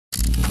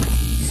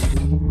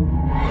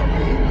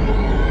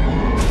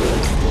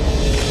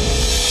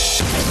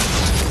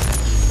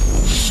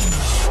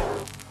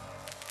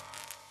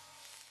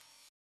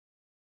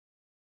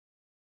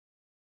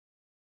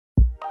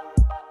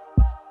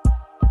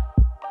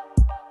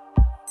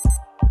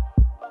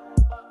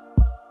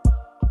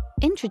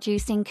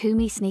Introducing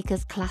KUMI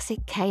Sneakers Classic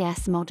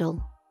KS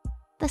model,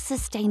 the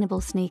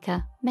sustainable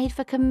sneaker made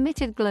for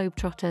committed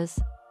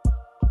globetrotters.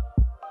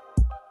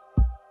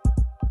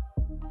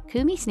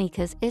 KUMI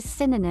Sneakers is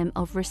synonym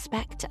of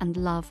respect and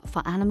love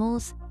for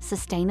animals,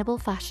 sustainable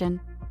fashion,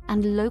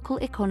 and local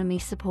economy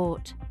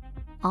support.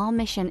 Our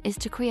mission is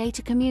to create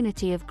a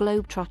community of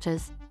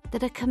globetrotters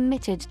that are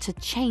committed to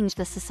change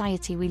the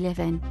society we live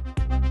in.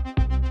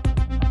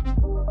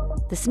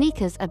 The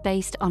sneakers are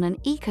based on an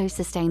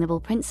eco-sustainable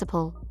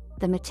principle.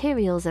 The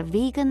materials are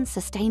vegan,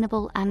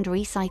 sustainable, and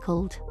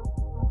recycled.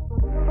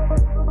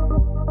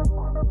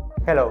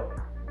 Hello,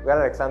 we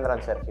are Alexandra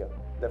and Sergio,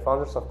 the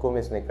founders of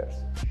KUMI Sneakers.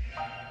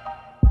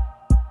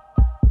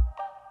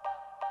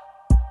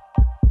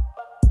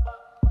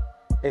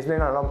 It's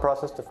been a long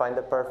process to find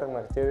the perfect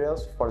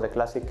materials for the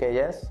classic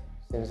KS,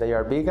 since they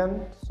are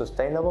vegan,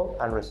 sustainable,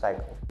 and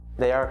recycled.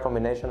 They are a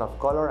combination of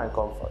color and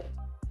comfort.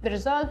 The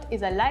result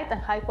is a light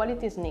and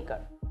high-quality sneaker.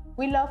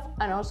 We love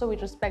and also we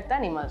respect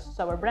animals,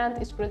 so our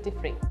brand is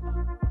cruelty-free.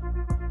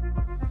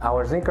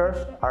 Our sneakers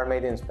are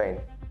made in Spain.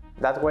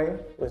 That way,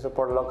 we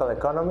support local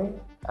economy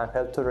and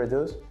help to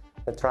reduce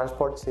the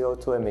transport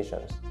CO2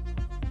 emissions.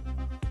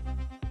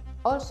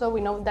 Also, we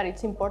know that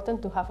it's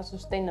important to have a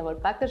sustainable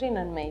packaging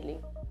and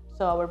mailing,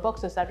 so our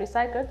boxes are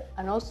recycled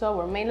and also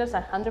our mailers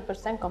are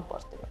 100%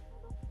 compostable.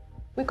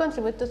 We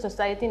contribute to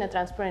society in a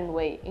transparent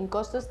way in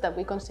causes that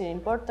we consider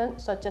important,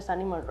 such as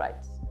animal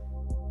rights.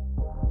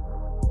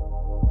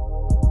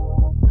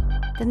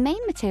 The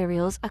main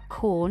materials are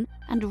corn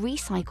and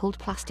recycled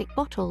plastic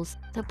bottles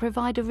that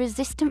provide a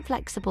resistant,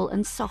 flexible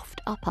and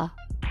soft upper.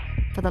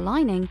 For the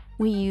lining,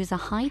 we use a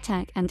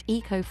high-tech and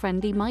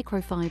eco-friendly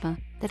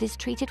microfiber that is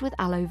treated with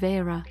aloe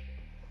vera.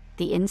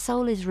 The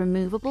insole is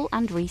removable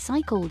and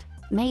recycled,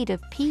 made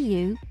of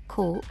PU,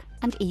 cork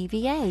and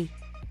EVA.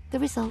 The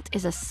result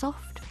is a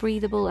soft,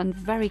 breathable and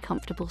very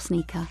comfortable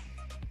sneaker.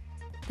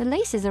 The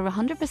laces are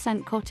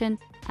 100% cotton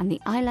and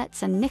the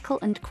eyelets are nickel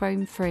and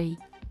chrome free.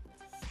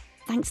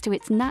 Thanks to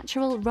its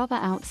natural rubber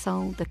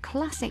outsole, the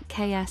classic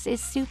KS is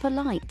super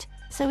light,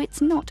 so it's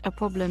not a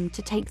problem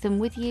to take them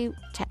with you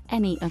to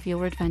any of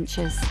your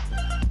adventures.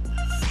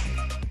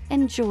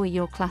 Enjoy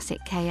your classic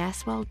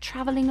KS while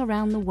traveling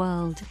around the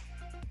world,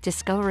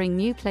 discovering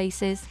new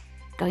places,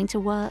 going to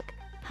work,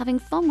 having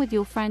fun with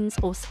your friends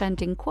or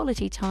spending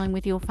quality time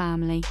with your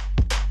family.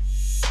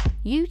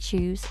 You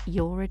choose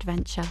your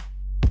adventure.